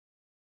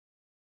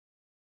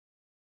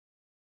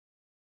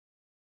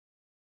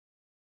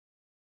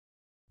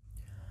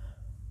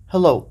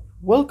Hello,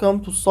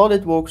 welcome to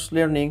SolidWorks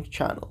Learning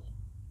channel.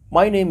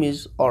 My name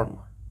is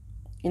Arma.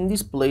 In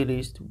this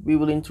playlist, we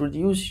will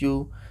introduce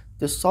you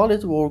the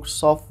SolidWorks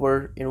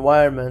software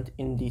environment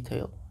in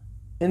detail.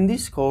 In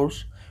this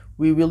course,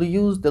 we will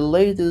use the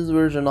latest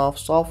version of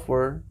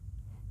software,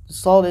 the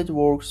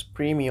SolidWorks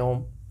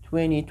Premium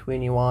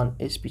 2021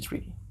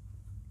 SP3.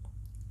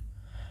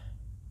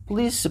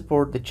 Please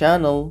support the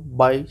channel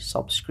by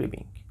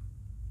subscribing.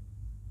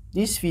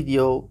 This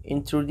video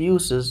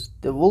introduces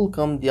the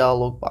welcome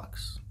dialog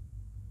box.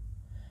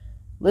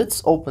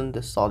 Let's open the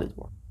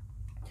SolidWorks.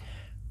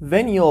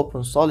 When you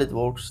open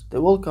SolidWorks,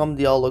 the welcome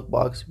dialog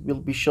box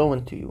will be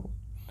shown to you.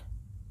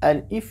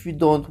 And if you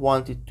don't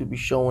want it to be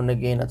shown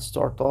again at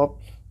startup,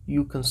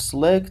 you can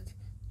select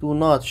Do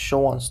Not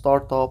Show on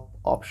Startup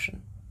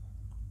option.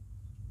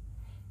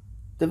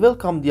 The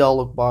welcome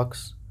dialog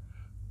box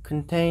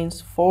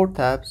contains 4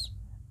 tabs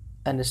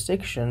and a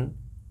section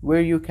where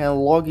you can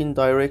log in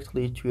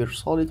directly to your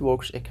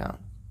SolidWorks account.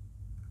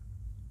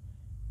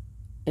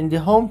 In the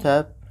Home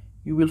tab,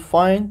 you will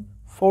find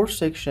 4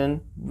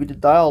 sections with a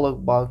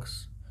dialog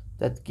box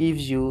that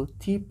gives you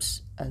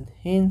tips and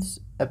hints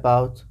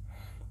about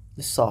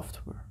the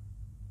software.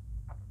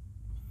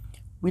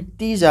 With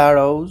these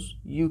arrows,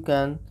 you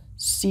can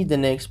see the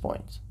next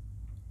point.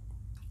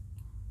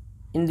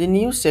 In the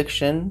New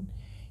section,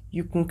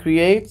 you can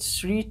create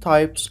 3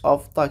 types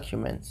of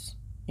documents,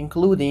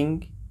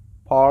 including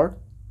part,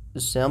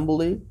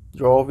 assembly,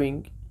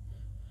 drawing,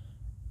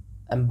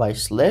 and by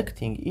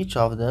selecting each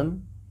of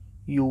them,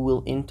 you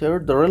will enter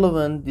the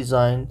relevant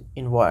design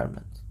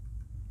environment.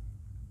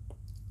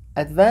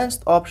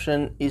 Advanced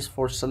option is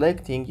for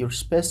selecting your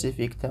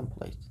specific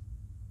template.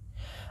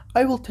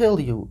 I will tell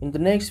you in the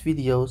next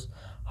videos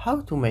how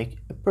to make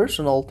a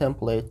personal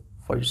template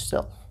for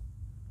yourself.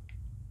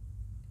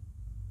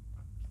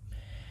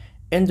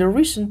 In the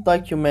recent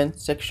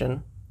document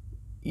section,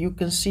 you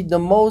can see the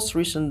most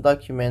recent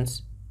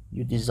documents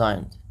you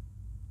designed.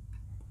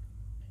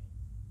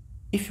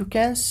 If you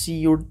can't see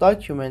your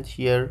document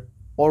here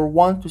or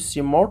want to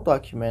see more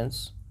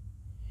documents,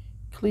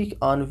 click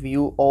on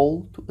View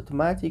All to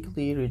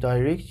automatically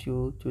redirect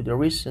you to the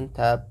Recent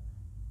tab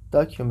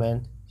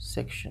Document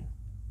section.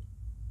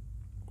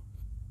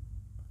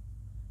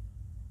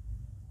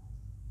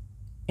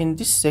 In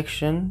this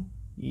section,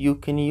 you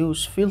can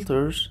use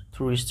filters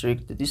to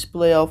restrict the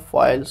display of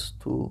files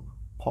to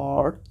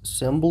part,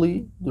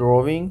 assembly,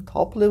 drawing,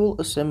 top-level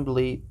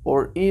assembly,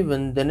 or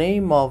even the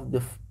name of the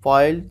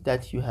file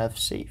that you have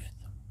saved.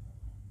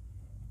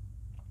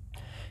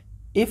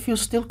 If you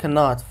still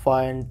cannot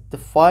find the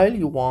file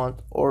you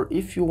want, or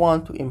if you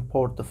want to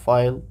import the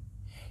file,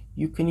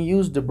 you can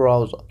use the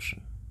Browse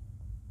option.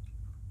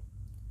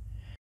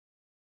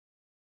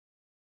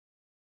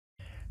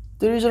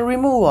 There is a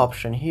Remove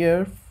option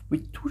here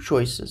with 2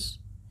 choices: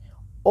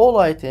 All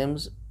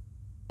items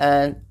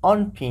and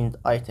Unpinned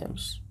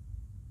items.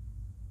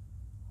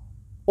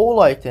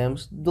 All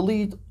items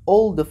delete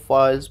all the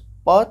files,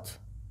 but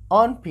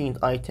unpinned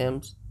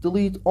items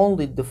delete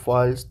only the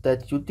files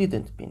that you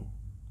didn't pin.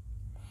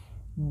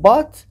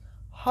 But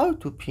how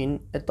to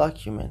pin a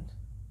document?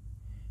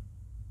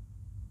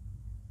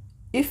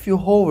 If you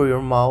hover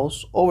your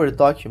mouse over a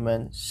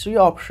document, 3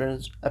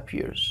 options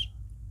appears.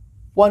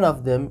 One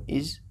of them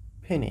is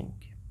pinning.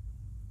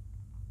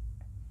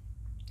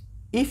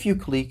 If you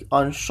click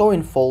on Show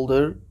in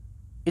Folder,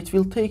 it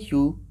will take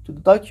you to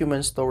the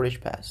document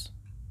storage path.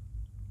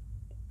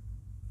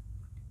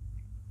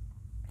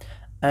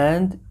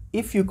 And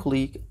if you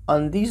click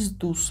on these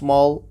 2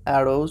 small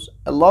arrows,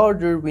 a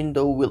larger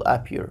window will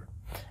appear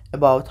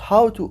about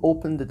how to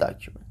open the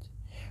document,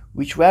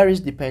 which varies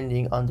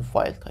depending on the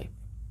file type.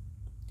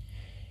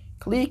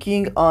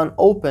 Clicking on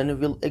Open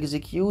will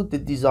execute the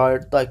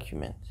desired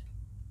document.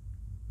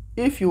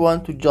 If you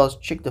want to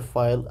just check the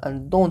file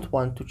and don't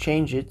want to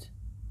change it,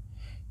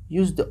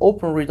 use the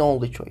Open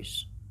Read-Only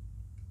choice.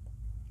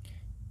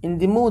 In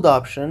the Mode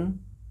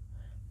option,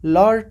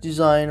 large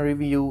design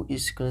review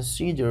is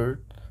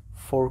considered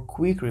for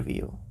quick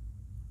review,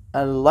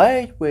 and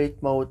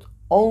lightweight mode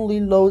only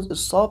loads a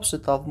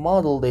subset of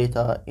model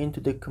data into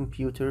the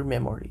computer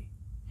memory.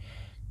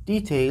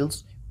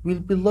 Details will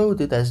be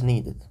loaded as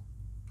needed.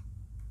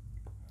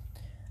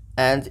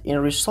 And in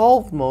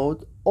Resolved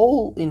mode,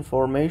 all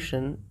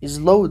information is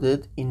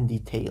loaded in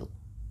detail.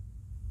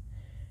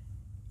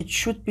 It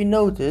should be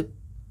noted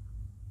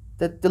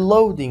that the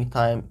loading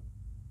time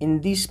in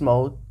this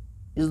mode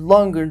is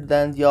longer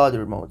than the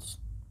other modes.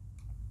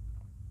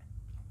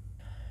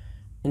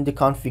 In the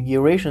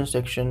Configuration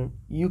section,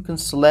 you can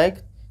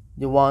select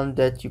the one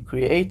that you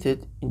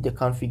created in the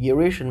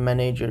Configuration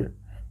Manager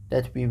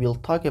that we will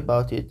talk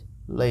about it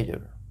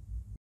later.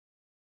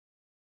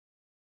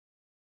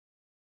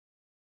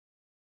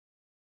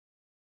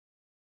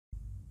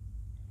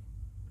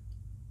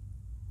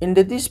 In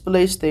the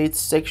Display States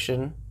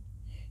section,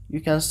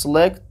 you can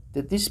select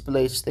the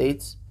display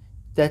states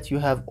that you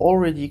have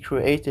already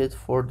created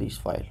for this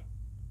file.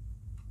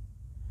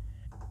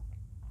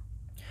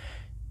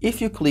 If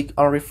you click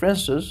on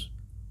References,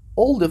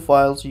 all the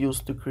files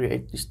used to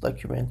create this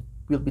document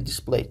will be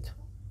displayed.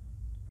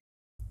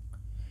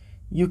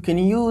 You can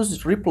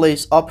use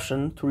replace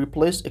option to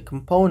replace a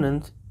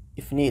component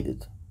if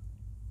needed.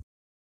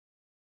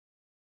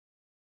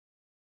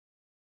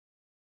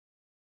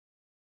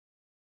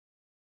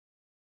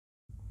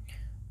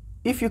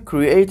 If you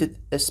created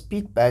a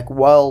speedback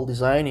while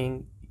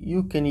designing,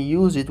 you can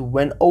use it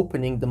when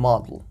opening the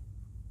model.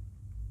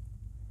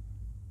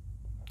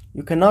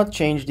 You cannot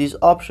change this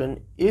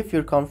option if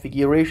your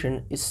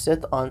configuration is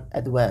set on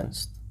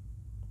advanced.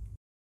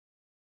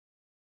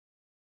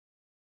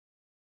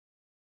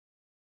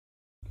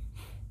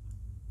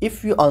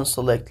 If you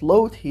unselect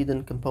load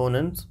hidden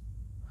components,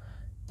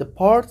 the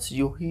parts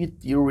you hid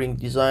during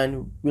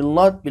design will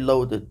not be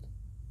loaded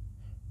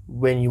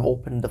when you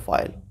open the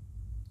file.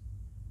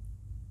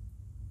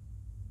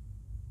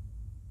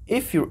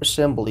 If your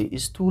assembly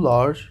is too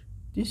large,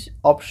 this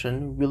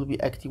option will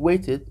be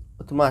activated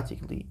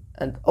automatically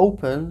and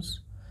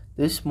opens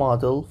this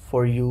model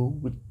for you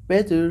with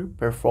better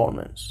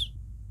performance.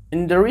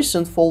 In the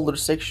recent folder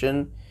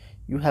section,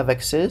 you have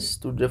access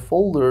to the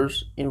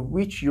folders in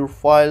which your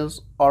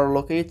files are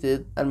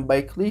located, and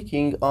by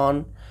clicking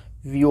on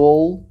View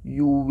All,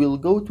 you will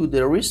go to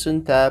the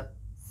Recent tab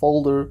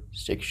folder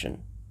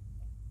section.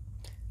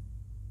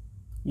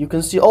 You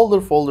can see all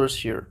the folders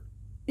here.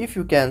 If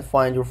you can't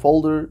find your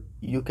folder,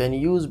 you can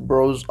use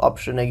Browse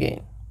option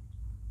again.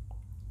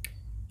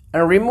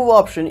 And Remove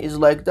option is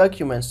like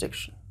Document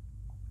section.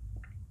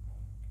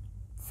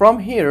 From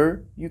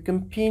here, you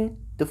can pin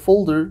the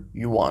folder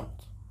you want.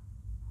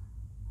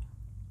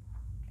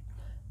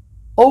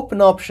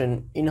 Open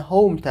option in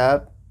Home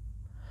tab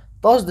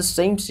does the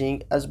same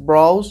thing as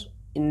Browse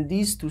in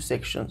these two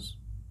sections.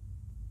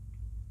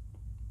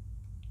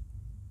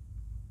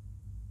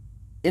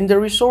 In the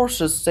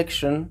Resources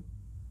section,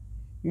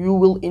 you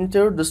will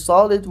enter the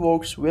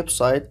SolidWorks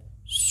website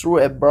through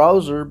a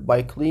browser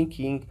by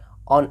clicking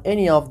on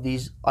any of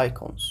these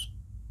icons,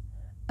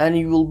 and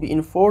you will be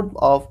informed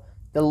of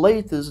the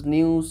latest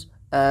news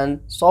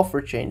and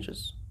software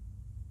changes.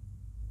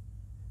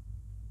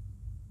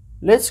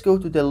 Let's go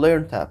to the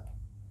Learn tab.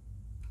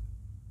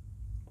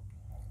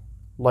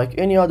 Like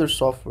any other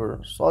software,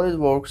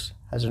 SolidWorks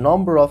has a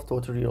number of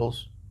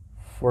tutorials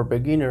for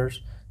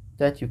beginners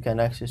that you can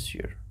access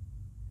here.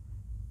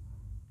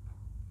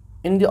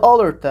 In the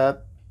Other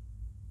tab,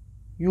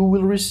 you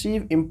will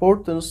receive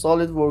important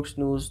SolidWorks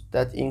news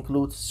that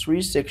includes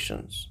 3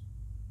 sections: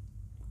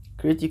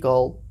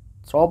 Critical,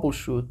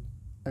 Troubleshoot,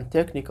 and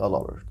Technical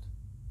Alert.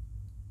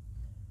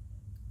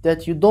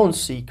 That you don't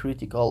see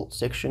Critical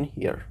section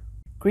here.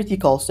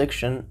 Critical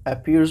section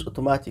appears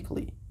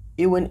automatically,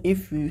 even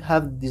if you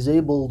have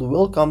disabled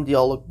Welcome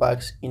dialog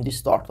box in the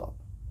startup.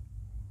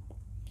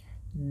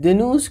 The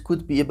news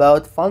could be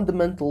about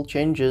fundamental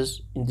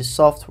changes in the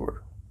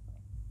software.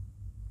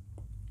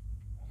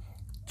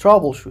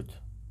 Troubleshoot.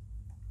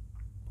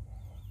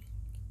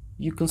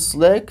 You can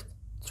select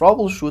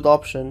Troubleshoot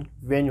option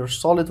when your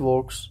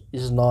SolidWorks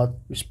is not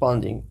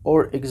responding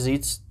or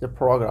exits the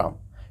program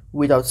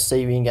without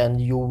saving, and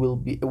you will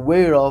be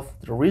aware of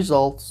the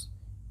results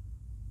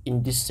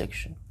in this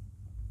section.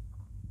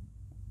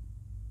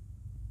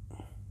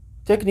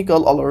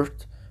 Technical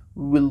Alert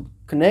will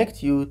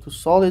connect you to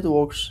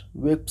SolidWorks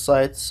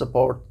website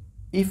support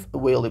if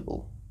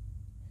available.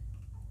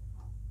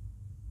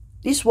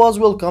 This was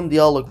Welcome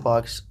dialog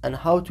box and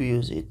how to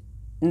use it.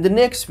 In the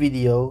next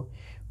video,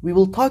 we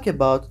will talk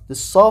about the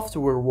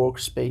software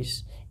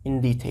workspace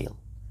in detail.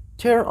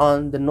 Turn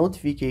on the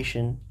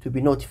notification to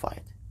be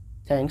notified.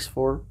 Thanks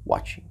for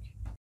watching.